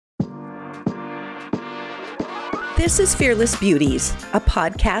This is Fearless Beauties, a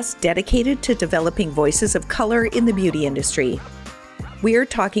podcast dedicated to developing voices of color in the beauty industry. We're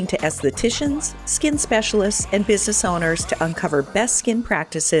talking to estheticians, skin specialists, and business owners to uncover best skin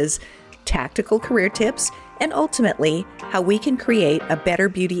practices, tactical career tips, and ultimately, how we can create a better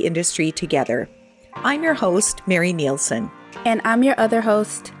beauty industry together. I'm your host, Mary Nielsen. And I'm your other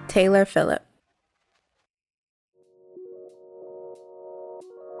host, Taylor Phillip.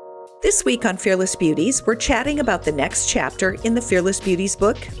 This week on Fearless Beauties, we're chatting about the next chapter in the Fearless Beauties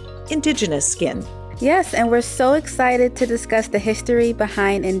book, Indigenous Skin. Yes, and we're so excited to discuss the history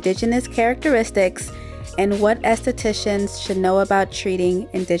behind Indigenous characteristics and what estheticians should know about treating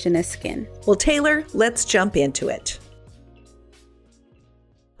Indigenous skin. Well, Taylor, let's jump into it.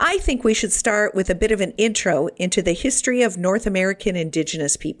 I think we should start with a bit of an intro into the history of North American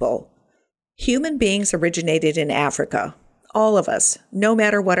Indigenous people. Human beings originated in Africa. All of us, no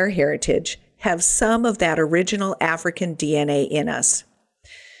matter what our heritage, have some of that original African DNA in us.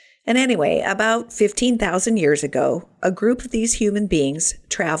 And anyway, about 15,000 years ago, a group of these human beings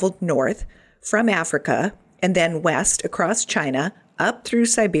traveled north from Africa and then west across China, up through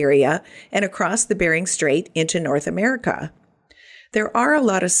Siberia, and across the Bering Strait into North America. There are a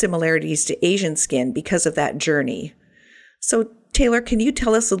lot of similarities to Asian skin because of that journey. So, Taylor, can you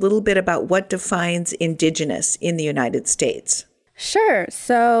tell us a little bit about what defines indigenous in the United States? Sure.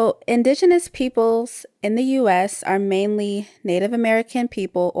 So indigenous peoples in the U.S. are mainly Native American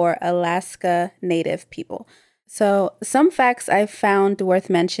people or Alaska Native people. So some facts I found worth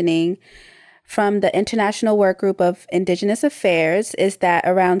mentioning from the International Workgroup of Indigenous Affairs is that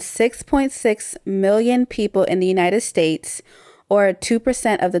around 6.6 million people in the United States, or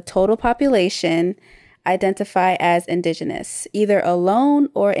 2% of the total population, identify as indigenous, either alone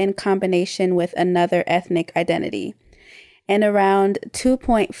or in combination with another ethnic identity. And around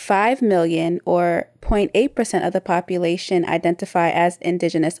 2.5 million, or 0.8% of the population, identify as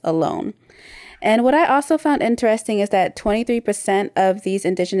indigenous alone. And what I also found interesting is that 23% of these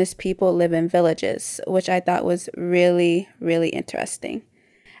indigenous people live in villages, which I thought was really, really interesting.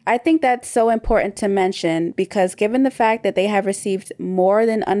 I think that's so important to mention because given the fact that they have received more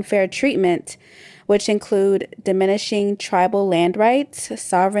than unfair treatment, which include diminishing tribal land rights,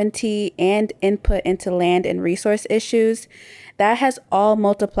 sovereignty, and input into land and resource issues, that has all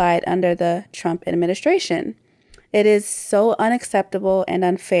multiplied under the Trump administration. It is so unacceptable and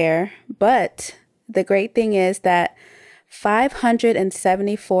unfair, but the great thing is that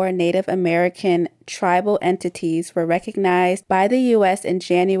 574 Native American tribal entities were recognized by the U.S. in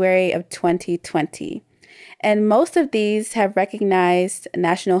January of 2020. And most of these have recognized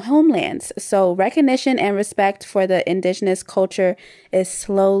national homelands. So recognition and respect for the indigenous culture is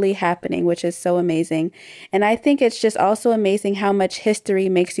slowly happening, which is so amazing. And I think it's just also amazing how much history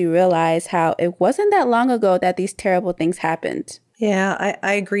makes you realize how it wasn't that long ago that these terrible things happened. Yeah,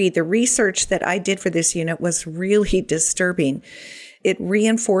 I agree. The research that I did for this unit was really disturbing. It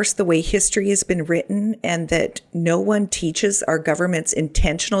reinforced the way history has been written and that no one teaches our government's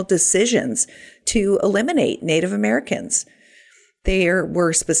intentional decisions to eliminate Native Americans. There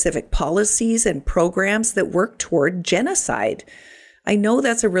were specific policies and programs that worked toward genocide. I know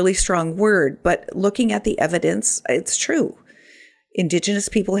that's a really strong word, but looking at the evidence, it's true. Indigenous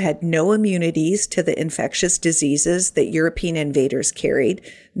people had no immunities to the infectious diseases that European invaders carried.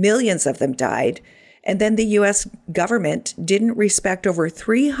 Millions of them died. And then the U.S. government didn't respect over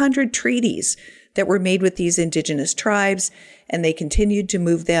 300 treaties that were made with these indigenous tribes, and they continued to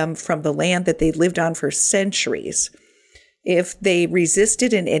move them from the land that they lived on for centuries. If they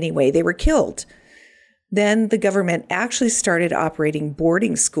resisted in any way, they were killed. Then the government actually started operating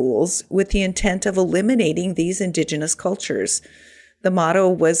boarding schools with the intent of eliminating these indigenous cultures. The motto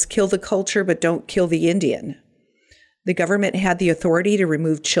was kill the culture, but don't kill the Indian. The government had the authority to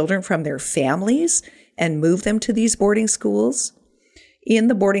remove children from their families and move them to these boarding schools. In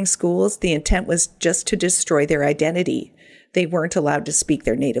the boarding schools, the intent was just to destroy their identity. They weren't allowed to speak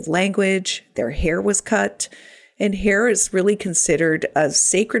their native language. Their hair was cut. And hair is really considered a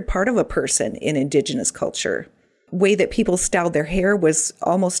sacred part of a person in indigenous culture. Way that people styled their hair was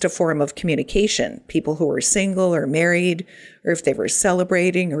almost a form of communication. People who were single or married, or if they were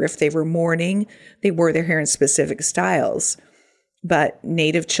celebrating, or if they were mourning, they wore their hair in specific styles. But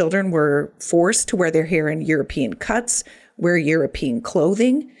Native children were forced to wear their hair in European cuts, wear European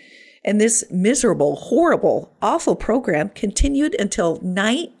clothing. And this miserable, horrible, awful program continued until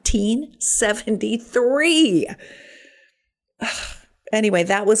 1973. Anyway,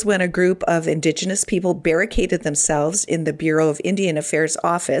 that was when a group of indigenous people barricaded themselves in the Bureau of Indian Affairs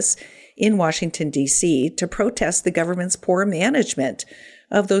office in Washington, D.C. to protest the government's poor management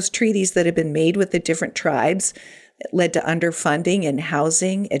of those treaties that had been made with the different tribes It led to underfunding in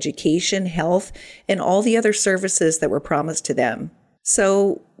housing, education, health, and all the other services that were promised to them.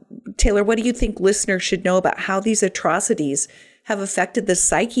 So, Taylor, what do you think listeners should know about how these atrocities have affected the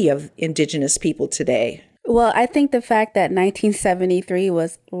psyche of Indigenous people today? Well, I think the fact that 1973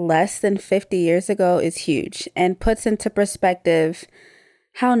 was less than 50 years ago is huge and puts into perspective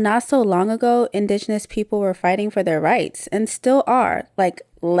how not so long ago Indigenous people were fighting for their rights and still are, like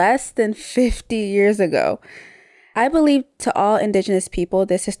less than 50 years ago. I believe to all Indigenous people,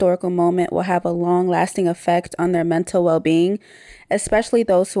 this historical moment will have a long-lasting effect on their mental well-being, especially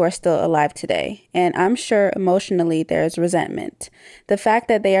those who are still alive today. And I'm sure emotionally there's resentment. The fact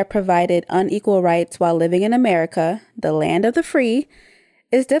that they are provided unequal rights while living in America, the land of the free,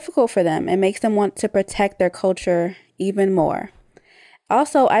 is difficult for them and makes them want to protect their culture even more.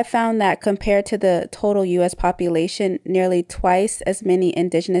 Also, I found that compared to the total U.S. population, nearly twice as many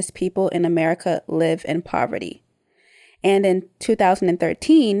Indigenous people in America live in poverty. And in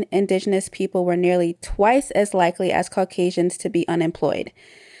 2013, Indigenous people were nearly twice as likely as Caucasians to be unemployed.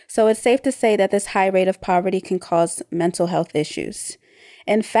 So it's safe to say that this high rate of poverty can cause mental health issues.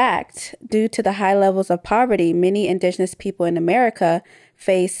 In fact, due to the high levels of poverty, many Indigenous people in America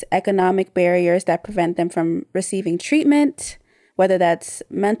face economic barriers that prevent them from receiving treatment, whether that's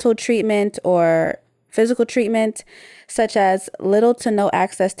mental treatment or physical treatment, such as little to no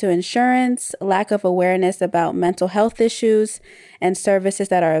access to insurance, lack of awareness about mental health issues and services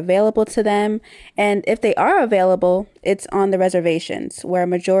that are available to them. And if they are available, it's on the reservations where a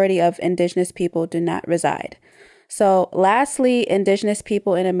majority of Indigenous people do not reside. So lastly, Indigenous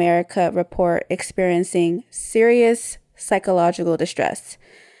people in America report experiencing serious psychological distress,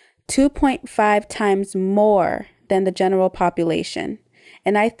 2.5 times more than the general population.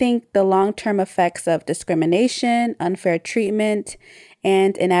 And I think the long-term effects of discrimination, unfair treatment,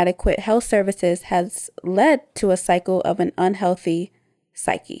 and inadequate health services has led to a cycle of an unhealthy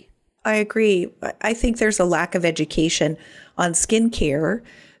psyche. I agree. I think there's a lack of education on skincare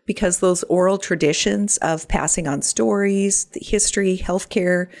because those oral traditions of passing on stories, the history,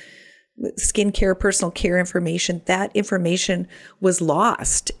 healthcare, skincare, personal care information, that information was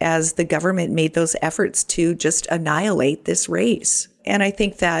lost as the government made those efforts to just annihilate this race. And I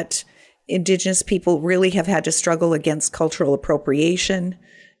think that Indigenous people really have had to struggle against cultural appropriation,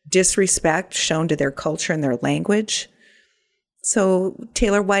 disrespect shown to their culture and their language. So,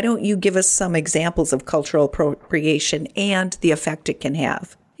 Taylor, why don't you give us some examples of cultural appropriation and the effect it can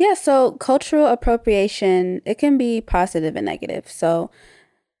have? Yeah, so cultural appropriation, it can be positive and negative. So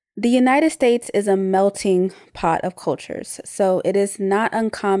the United States is a melting pot of cultures, so it is not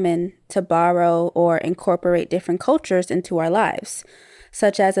uncommon to borrow or incorporate different cultures into our lives,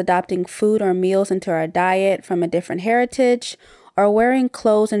 such as adopting food or meals into our diet from a different heritage or wearing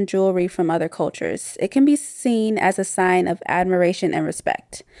clothes and jewelry from other cultures. It can be seen as a sign of admiration and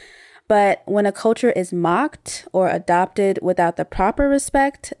respect. But when a culture is mocked or adopted without the proper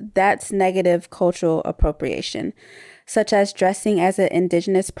respect, that's negative cultural appropriation, such as dressing as an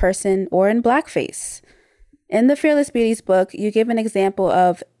Indigenous person or in blackface. In the Fearless Beauties book, you give an example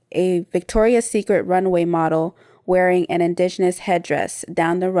of a Victoria's Secret runway model wearing an Indigenous headdress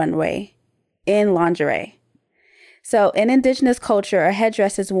down the runway in lingerie. So in Indigenous culture, a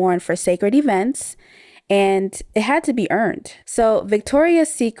headdress is worn for sacred events, and it had to be earned. So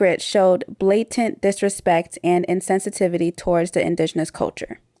Victoria's Secret showed blatant disrespect and insensitivity towards the Indigenous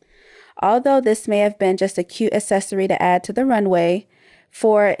culture. Although this may have been just a cute accessory to add to the runway,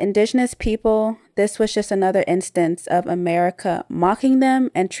 for Indigenous people, this was just another instance of America mocking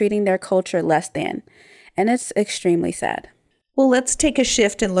them and treating their culture less than. And it's extremely sad. Well, let's take a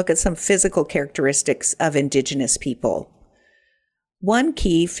shift and look at some physical characteristics of Indigenous people. One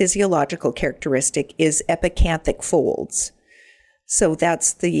key physiological characteristic is epicanthic folds. So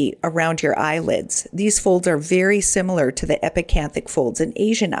that's the around your eyelids. These folds are very similar to the epicanthic folds in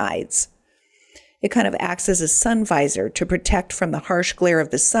Asian eyes. It kind of acts as a sun visor to protect from the harsh glare of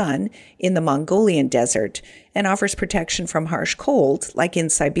the sun in the Mongolian desert and offers protection from harsh cold, like in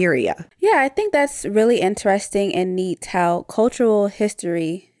Siberia. Yeah, I think that's really interesting and neat how cultural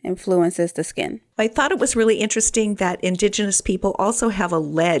history influences the skin. I thought it was really interesting that Indigenous people also have a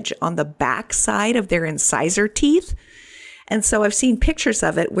ledge on the back side of their incisor teeth. And so I've seen pictures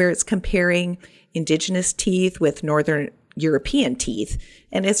of it where it's comparing Indigenous teeth with Northern European teeth,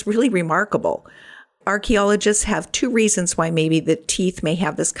 and it's really remarkable. Archaeologists have two reasons why maybe the teeth may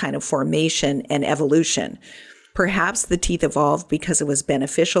have this kind of formation and evolution. Perhaps the teeth evolved because it was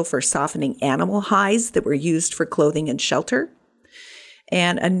beneficial for softening animal hides that were used for clothing and shelter.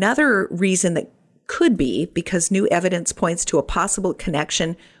 And another reason that could be because new evidence points to a possible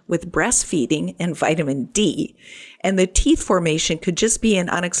connection with breastfeeding and vitamin D. And the teeth formation could just be an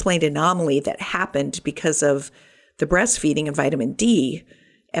unexplained anomaly that happened because of the breastfeeding and vitamin D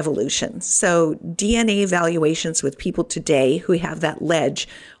evolution. So DNA evaluations with people today who have that ledge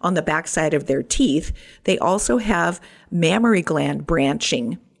on the backside of their teeth, they also have mammary gland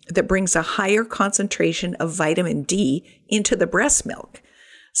branching that brings a higher concentration of vitamin D into the breast milk.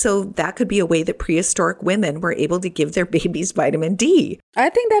 So that could be a way that prehistoric women were able to give their babies vitamin D. I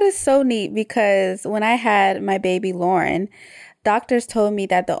think that is so neat because when I had my baby Lauren, doctors told me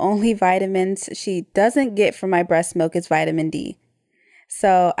that the only vitamins she doesn't get from my breast milk is vitamin D.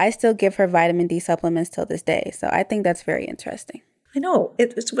 So I still give her vitamin D supplements till this day. So I think that's very interesting. I know.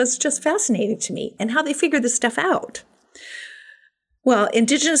 It was just fascinating to me and how they figure this stuff out. Well,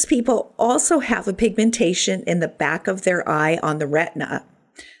 indigenous people also have a pigmentation in the back of their eye on the retina,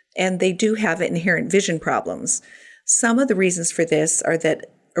 and they do have inherent vision problems. Some of the reasons for this are that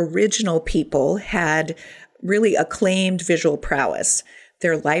original people had really acclaimed visual prowess.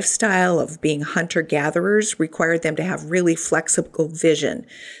 Their lifestyle of being hunter-gatherers required them to have really flexible vision.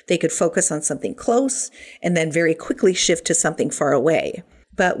 They could focus on something close and then very quickly shift to something far away.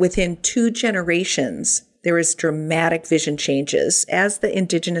 But within 2 generations, there was dramatic vision changes as the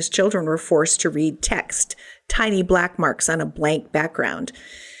indigenous children were forced to read text, tiny black marks on a blank background.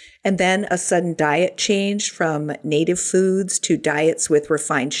 And then a sudden diet change from native foods to diets with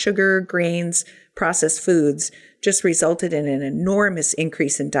refined sugar, grains, processed foods just resulted in an enormous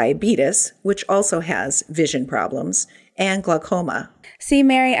increase in diabetes, which also has vision problems, and glaucoma. See,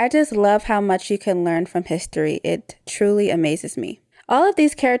 Mary, I just love how much you can learn from history. It truly amazes me. All of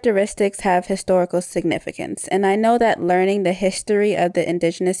these characteristics have historical significance, and I know that learning the history of the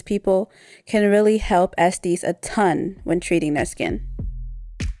indigenous people can really help Estes a ton when treating their skin.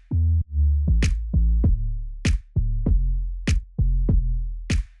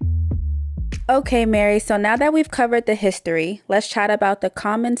 Okay, Mary, so now that we've covered the history, let's chat about the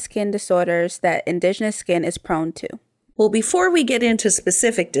common skin disorders that indigenous skin is prone to. Well, before we get into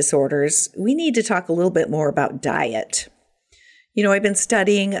specific disorders, we need to talk a little bit more about diet. You know, I've been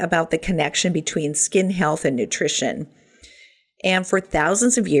studying about the connection between skin health and nutrition. And for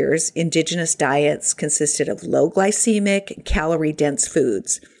thousands of years, indigenous diets consisted of low glycemic, calorie-dense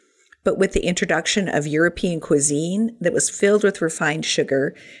foods. But with the introduction of European cuisine that was filled with refined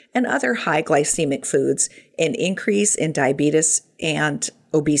sugar and other high glycemic foods, an increase in diabetes and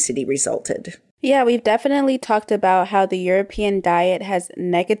obesity resulted. Yeah, we've definitely talked about how the European diet has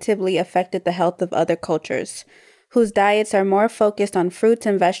negatively affected the health of other cultures, whose diets are more focused on fruits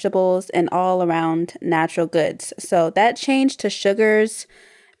and vegetables and all around natural goods. So that change to sugars,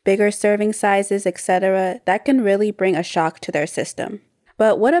 bigger serving sizes, etc., that can really bring a shock to their system.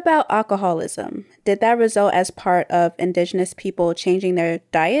 But what about alcoholism? Did that result as part of indigenous people changing their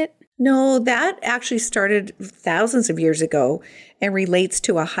diet? No, that actually started thousands of years ago and relates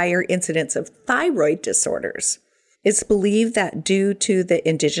to a higher incidence of thyroid disorders. It's believed that due to the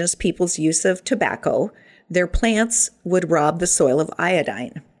indigenous people's use of tobacco, their plants would rob the soil of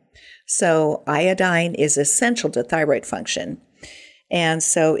iodine. So iodine is essential to thyroid function. And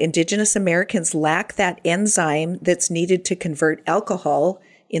so indigenous Americans lack that enzyme that's needed to convert alcohol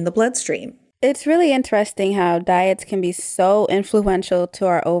in the bloodstream. It's really interesting how diets can be so influential to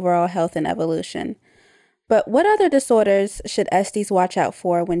our overall health and evolution. But what other disorders should Estes watch out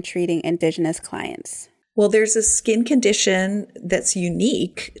for when treating indigenous clients? Well, there's a skin condition that's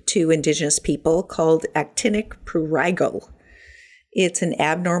unique to indigenous people called actinic prurigo. It's an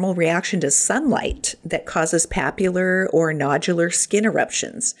abnormal reaction to sunlight that causes papular or nodular skin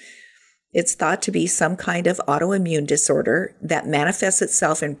eruptions. It's thought to be some kind of autoimmune disorder that manifests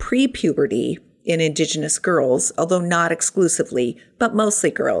itself in pre-puberty in indigenous girls, although not exclusively, but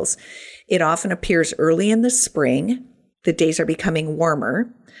mostly girls. It often appears early in the spring. The days are becoming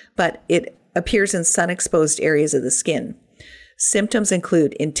warmer, but it appears in sun-exposed areas of the skin. Symptoms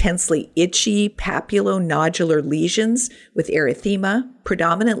include intensely itchy papulonodular lesions with erythema,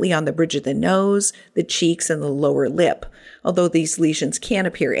 predominantly on the bridge of the nose, the cheeks, and the lower lip, although these lesions can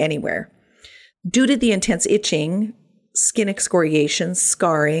appear anywhere. Due to the intense itching, skin excoriation,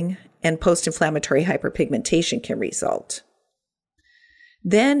 scarring, and post-inflammatory hyperpigmentation can result.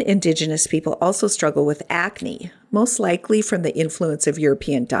 Then indigenous people also struggle with acne, most likely from the influence of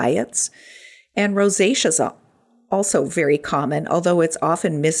European diets, and rosacea is also very common, although it's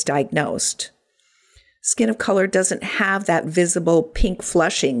often misdiagnosed. Skin of color doesn't have that visible pink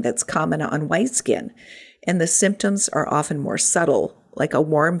flushing that's common on white skin, and the symptoms are often more subtle, like a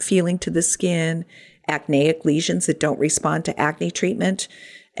warm feeling to the skin, acneic lesions that don't respond to acne treatment,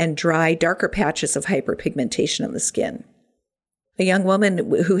 and dry, darker patches of hyperpigmentation on the skin. A young woman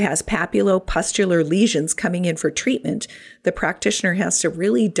who has papulopustular lesions coming in for treatment, the practitioner has to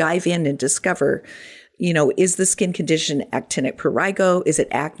really dive in and discover, is the skin condition actinic prurigo? Is it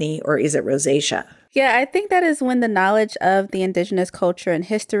acne? Or is it rosacea? Yeah, I think that is when the knowledge of the indigenous culture and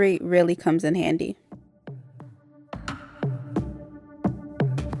history really comes in handy.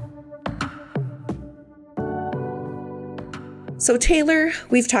 So, Taylor,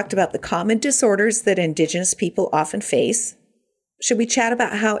 we've talked about the common disorders that Indigenous people often face. Should we chat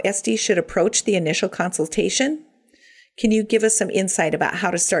about how Esty should approach the initial consultation? Can you give us some insight about how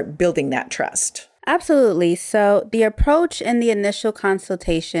to start building that trust? Absolutely. So the approach in the initial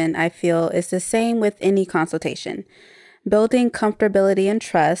consultation, I feel, is the same with any consultation. Building comfortability and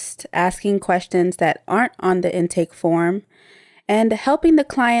trust, asking questions that aren't on the intake form, and helping the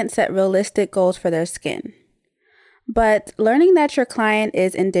client set realistic goals for their skin. But learning that your client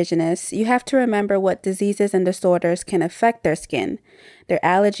is Indigenous, you have to remember what diseases and disorders can affect their skin, their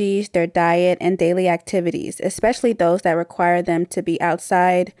allergies, their diet, and daily activities, especially those that require them to be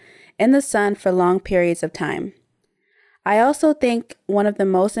outside in the sun for long periods of time. I also think one of the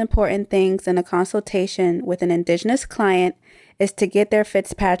most important things in a consultation with an Indigenous client is to get their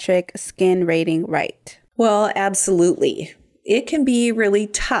Fitzpatrick skin rating right. Well, absolutely. It can be really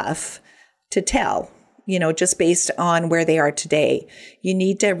tough to tell. Just based on where they are today. You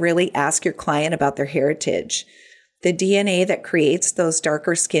need to really ask your client about their heritage. The DNA that creates those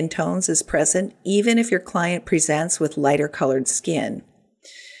darker skin tones is present even if your client presents with lighter colored skin.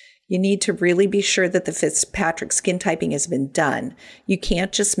 You need to really be sure that the Fitzpatrick skin typing has been done. You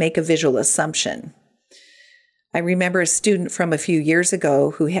can't just make a visual assumption. I remember a student from a few years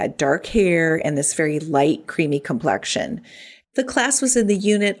ago who had dark hair and this very light, creamy complexion. The class was in the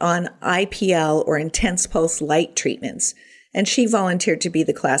unit on IPL, or intense pulse light treatments, and she volunteered to be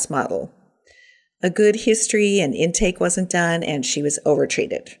the class model. A good history and intake wasn't done, and she was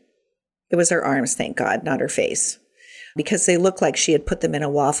overtreated. It was her arms, thank God, not her face, because they looked like she had put them in a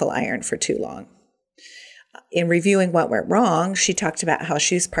waffle iron for too long. In reviewing what went wrong, she talked about how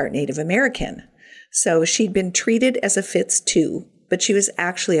she was part Native American. So she'd been treated as a Fitz 2, but she was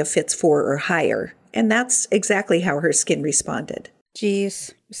actually a Fitz 4 or higher. And that's exactly how her skin responded.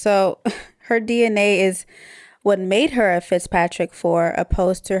 Geez. So her DNA is what made her a Fitzpatrick 4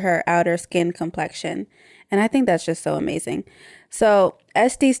 opposed to her outer skin complexion. And I think that's just so amazing. So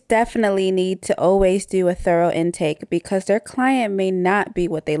Estes definitely need to always do a thorough intake because their client may not be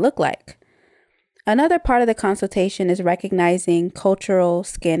what they look like. Another part of the consultation is recognizing cultural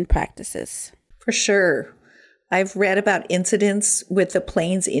skin practices. For sure. I've read about incidents with the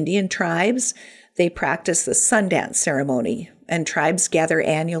Plains Indian tribes. They practice the Sundance ceremony, and tribes gather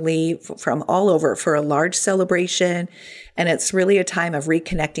annually from all over for a large celebration. And it's really a time of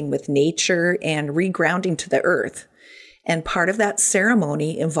reconnecting with nature and regrounding to the earth. And part of that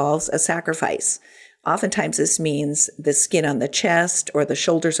ceremony involves a sacrifice. Oftentimes this means the skin on the chest or the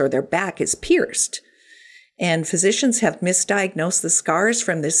shoulders or their back is pierced. And physicians have misdiagnosed the scars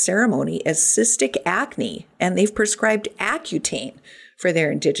from this ceremony as cystic acne, and they've prescribed Accutane for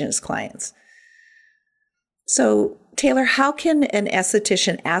their Indigenous clients. So, Taylor, how can an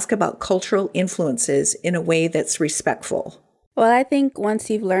esthetician ask about cultural influences in a way that's respectful? Well, I think once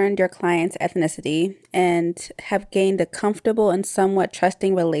you've learned your client's ethnicity and have gained a comfortable and somewhat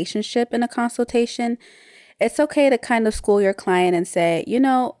trusting relationship in a consultation, it's okay to kind of school your client and say,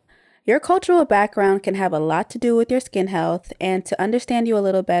 your cultural background can have a lot to do with your skin health, and to understand you a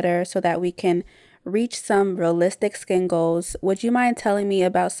little better so that we can reach some realistic skin goals, would you mind telling me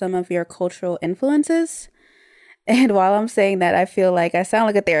about some of your cultural influences? And while I'm saying that, I feel like I sound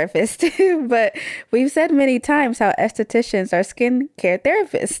like a therapist, but we've said many times how estheticians are skincare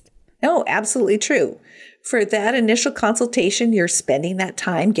therapists. No, absolutely true. For that initial consultation, you're spending that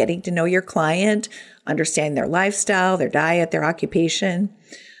time getting to know your client, understanding their lifestyle, their diet, their occupation.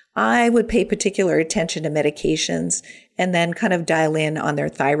 I would pay particular attention to medications and then kind of dial in on their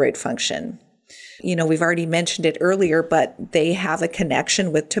thyroid function. We've already mentioned it earlier, but they have a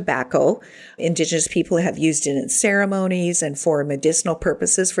connection with tobacco. Indigenous people have used it in ceremonies and for medicinal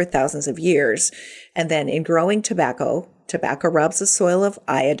purposes for thousands of years. And then in growing tobacco robs the soil of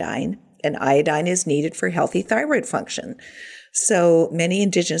iodine, and iodine is needed for healthy thyroid function. So many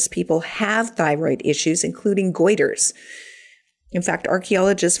Indigenous people have thyroid issues, including goiters. In fact,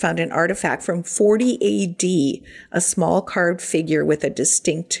 archaeologists found an artifact from 40 AD, a small carved figure with a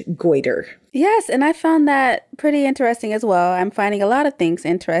distinct goiter. Yes, and I found that pretty interesting as well. I'm finding a lot of things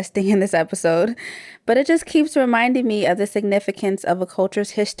interesting in this episode, but it just keeps reminding me of the significance of a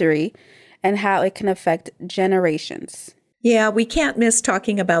culture's history and how it can affect generations. Yeah, we can't miss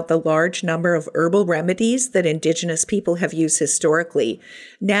talking about the large number of herbal remedies that Indigenous people have used historically.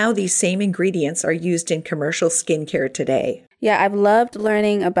 Now, these same ingredients are used in commercial skincare today. Yeah, I've loved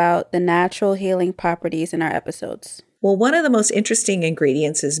learning about the natural healing properties in our episodes. Well, one of the most interesting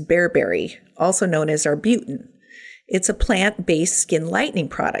ingredients is bearberry, also known as arbutin. It's a plant-based skin lightening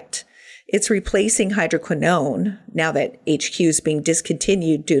product. It's replacing hydroquinone, now that HQ is being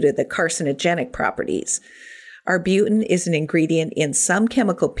discontinued due to the carcinogenic properties. Arbutin is an ingredient in some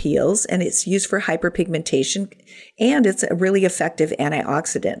chemical peels, and it's used for hyperpigmentation, and it's a really effective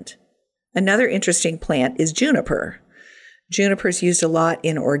antioxidant. Another interesting plant is juniper. Juniper is used a lot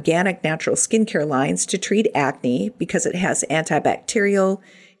in organic natural skincare lines to treat acne because it has antibacterial,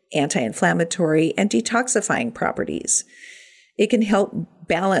 anti-inflammatory, and detoxifying properties. It can help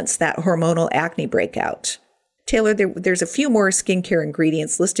balance that hormonal acne breakout. Taylor, there's a few more skincare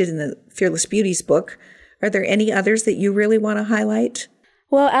ingredients listed in the Fearless Beauties book. Are there any others that you really want to highlight?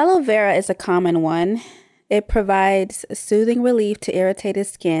 Well, aloe vera is a common one. It provides soothing relief to irritated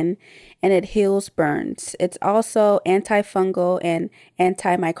skin, and it heals burns. It's also antifungal and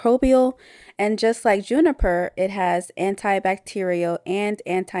antimicrobial, and just like juniper, it has antibacterial and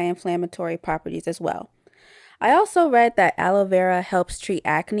anti-inflammatory properties as well. I also read that aloe vera helps treat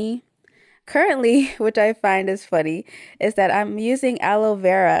acne. Currently, which I find is funny, is that I'm using aloe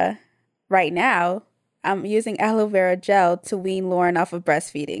vera right now. I'm using aloe vera gel to wean Lauren off of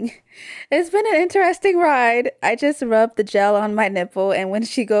breastfeeding. It's been an interesting ride. I just rub the gel on my nipple, and when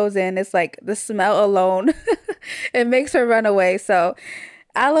she goes in, it's like the smell alone. It makes her run away. So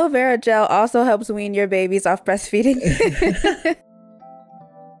aloe vera gel also helps wean your babies off breastfeeding.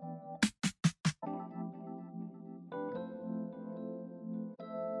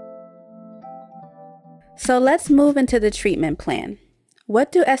 So let's move into the treatment plan. What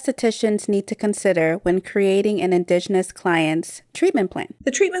do estheticians need to consider when creating an Indigenous client's treatment plan?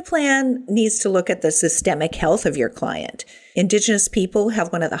 The treatment plan needs to look at the systemic health of your client. Indigenous people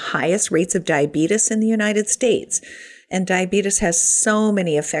have one of the highest rates of diabetes in the United States. And diabetes has so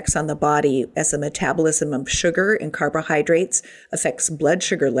many effects on the body as the metabolism of sugar and carbohydrates affects blood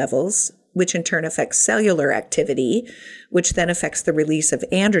sugar levels, which in turn affects cellular activity, which then affects the release of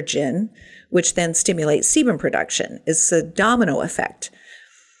androgen, which then stimulates sebum production. It's a domino effect.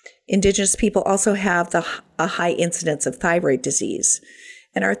 Indigenous people also have a high incidence of thyroid disease.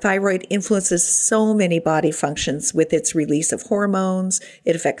 And our thyroid influences so many body functions with its release of hormones.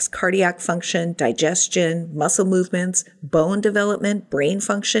 It affects cardiac function, digestion, muscle movements, bone development, brain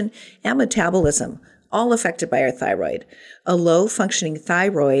function, and metabolism, all affected by our thyroid. A low-functioning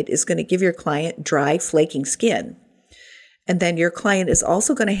thyroid is going to give your client dry, flaking skin. And then your client is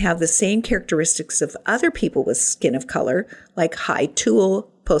also going to have the same characteristics of other people with skin of color, like high TUL,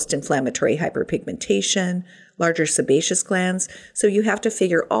 post-inflammatory hyperpigmentation, larger sebaceous glands. So you have to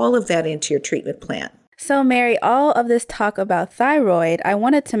figure all of that into your treatment plan. So Mary, all of this talk about thyroid, I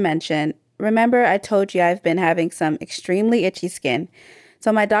wanted to mention, remember I told you I've been having some extremely itchy skin.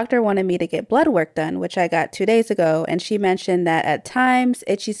 So my doctor wanted me to get blood work done, which I got 2 days ago. And she mentioned that at times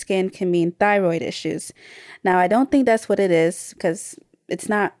itchy skin can mean thyroid issues. Now, I don't think that's what it is because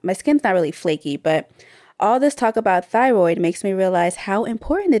my skin's not really flaky, but all this talk about thyroid makes me realize how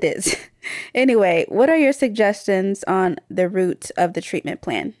important it is. Anyway, what are your suggestions on the route of the treatment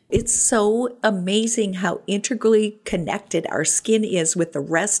plan? It's so amazing how integrally connected our skin is with the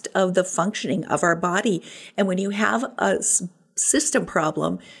rest of the functioning of our body. And when you have a system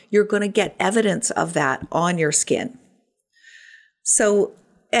problem, you're going to get evidence of that on your skin. So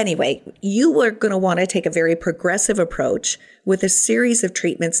anyway, you are going to want to take a very progressive approach with a series of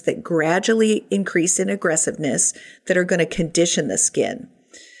treatments that gradually increase in aggressiveness that are going to condition the skin.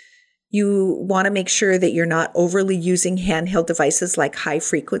 You want to make sure that you're not overly using handheld devices like high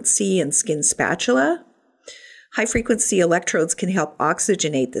frequency and skin spatula. High frequency electrodes can help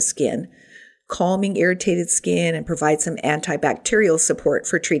oxygenate the skin, calming irritated skin and provide some antibacterial support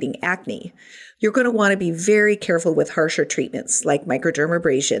for treating acne. You're going to want to be very careful with harsher treatments like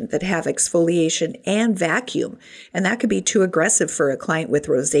microdermabrasion that have exfoliation and vacuum, and that could be too aggressive for a client with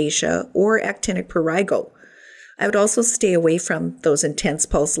rosacea or actinic prurigo. I would also stay away from those intense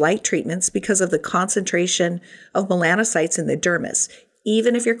pulse light treatments because of the concentration of melanocytes in the dermis,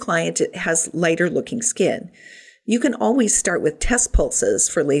 even if your client has lighter looking skin. You can always start with test pulses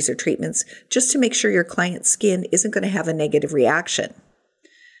for laser treatments just to make sure your client's skin isn't going to have a negative reaction.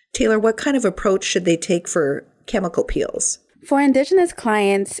 Taylor, what kind of approach should they take for chemical peels? For Indigenous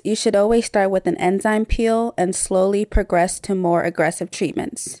clients, you should always start with an enzyme peel and slowly progress to more aggressive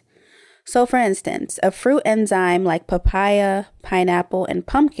treatments. So for instance, a fruit enzyme like papaya, pineapple, and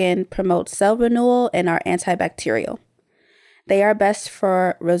pumpkin promotes cell renewal and are antibacterial. They are best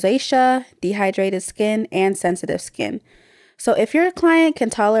for rosacea, dehydrated skin, and sensitive skin. So if your client can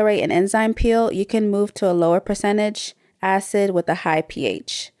tolerate an enzyme peel, you can move to a lower percentage acid with a high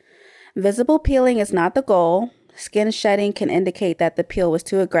pH. Visible peeling is not the goal. Skin shedding can indicate that the peel was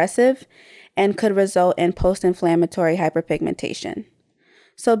too aggressive and could result in post-inflammatory hyperpigmentation.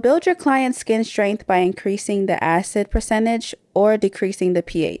 So build your client's skin strength by increasing the acid percentage or decreasing the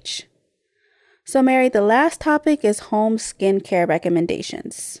pH. So Mary, the last topic is home skincare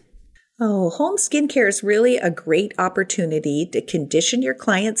recommendations. Oh, home skincare is really a great opportunity to condition your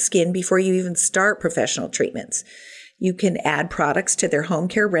client's skin before you even start professional treatments. You can add products to their home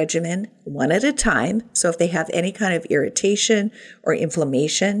care regimen one at a time. So if they have any kind of irritation or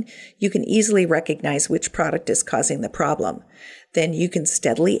inflammation, you can easily recognize which product is causing the problem. Then you can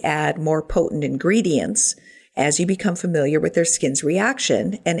steadily add more potent ingredients as you become familiar with their skin's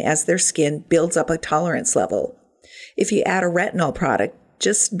reaction and as their skin builds up a tolerance level. If you add a retinol product,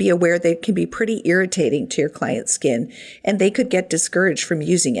 just be aware that it can be pretty irritating to your client's skin and they could get discouraged from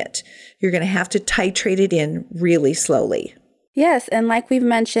using it. You're going to have to titrate it in really slowly. Yes, and like we've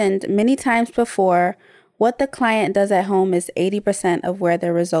mentioned many times before, what the client does at home is 80% of where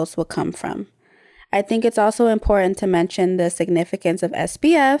their results will come from. I think it's also important to mention the significance of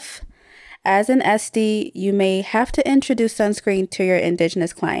SPF. As an SD, you may have to introduce sunscreen to your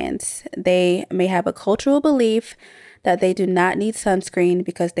indigenous clients. They may have a cultural belief that they do not need sunscreen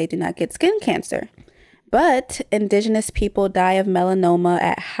because they do not get skin cancer. But indigenous people die of melanoma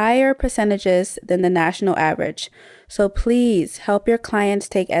at higher percentages than the national average. So please help your clients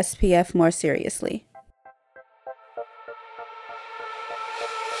take SPF more seriously.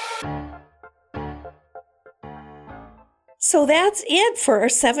 So that's it for our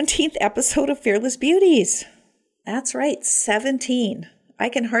 17th episode of Fearless Beauties. That's right, 17. I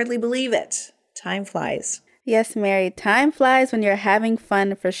can hardly believe it. Time flies. Yes, Mary, time flies when you're having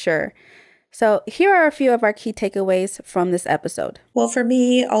fun for sure. So here are a few of our key takeaways from this episode. Well, for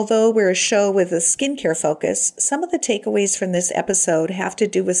me, although we're a show with a skincare focus, some of the takeaways from this episode have to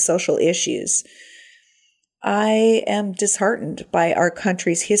do with social issues. I am disheartened by our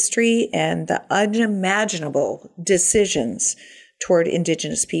country's history and the unimaginable decisions toward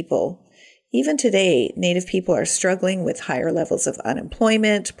Indigenous people. Even today, Native people are struggling with higher levels of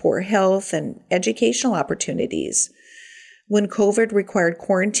unemployment, poor health, and educational opportunities. When COVID required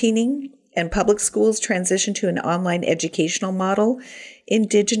quarantining and public schools transitioned to an online educational model,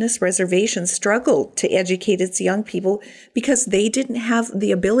 Indigenous reservations struggled to educate its young people because they didn't have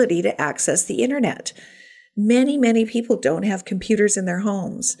the ability to access the internet. Many people don't have computers in their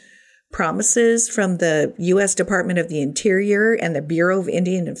homes. Promises from the U.S. Department of the Interior and the Bureau of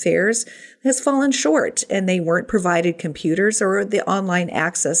Indian Affairs has fallen short, and they weren't provided computers or the online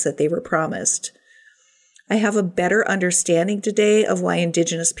access that they were promised. I have a better understanding today of why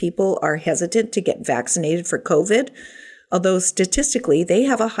Indigenous people are hesitant to get vaccinated for COVID, although statistically they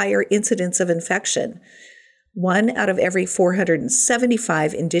have a higher incidence of infection. 1 out of every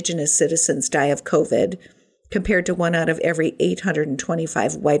 475 Indigenous citizens die of COVID, compared to 1 out of every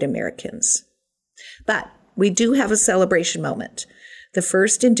 825 white Americans. But we do have a celebration moment. The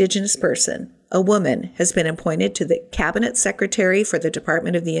first Indigenous person, a woman, has been appointed to the Cabinet Secretary for the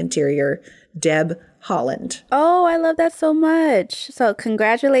Department of the Interior, Deb Haaland. Oh, I love that so much. So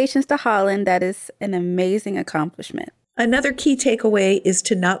congratulations to Haaland. That is an amazing accomplishment. Another key takeaway is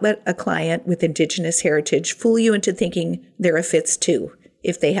to not let a client with Indigenous heritage fool you into thinking they're a Fitz too,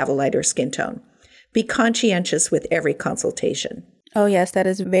 if they have a lighter skin tone. Be conscientious with every consultation. Oh, yes, that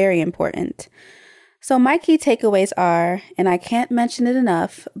is very important. So my key takeaways are, and I can't mention it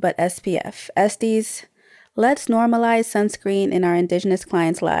enough, but SPF. SDs, let's normalize sunscreen in our Indigenous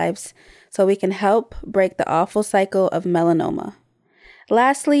clients' lives so we can help break the awful cycle of melanoma.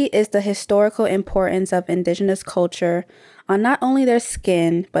 Lastly is the historical importance of Indigenous culture on not only their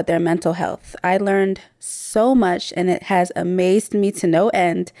skin, but their mental health. I learned so much, and it has amazed me to no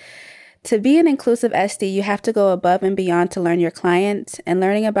end. To be an inclusive SD, you have to go above and beyond to learn your client, and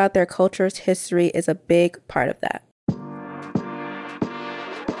learning about their culture's history is a big part of that.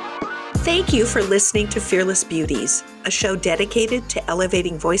 Thank you for listening to Fearless Beauties, a show dedicated to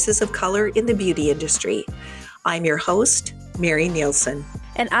elevating voices of color in the beauty industry. I'm your host, Mary Nielsen.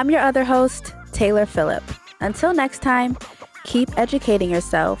 And I'm your other host, Taylor Phillip. Until next time, keep educating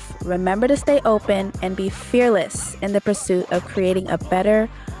yourself, remember to stay open, and be fearless in the pursuit of creating a better,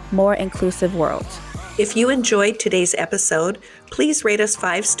 more inclusive world. If you enjoyed today's episode, please rate us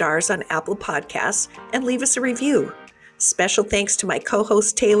 5 stars on Apple Podcasts and leave us a review. Special thanks to my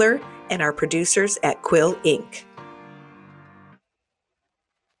co-host Taylor and our producers at Quill Inc.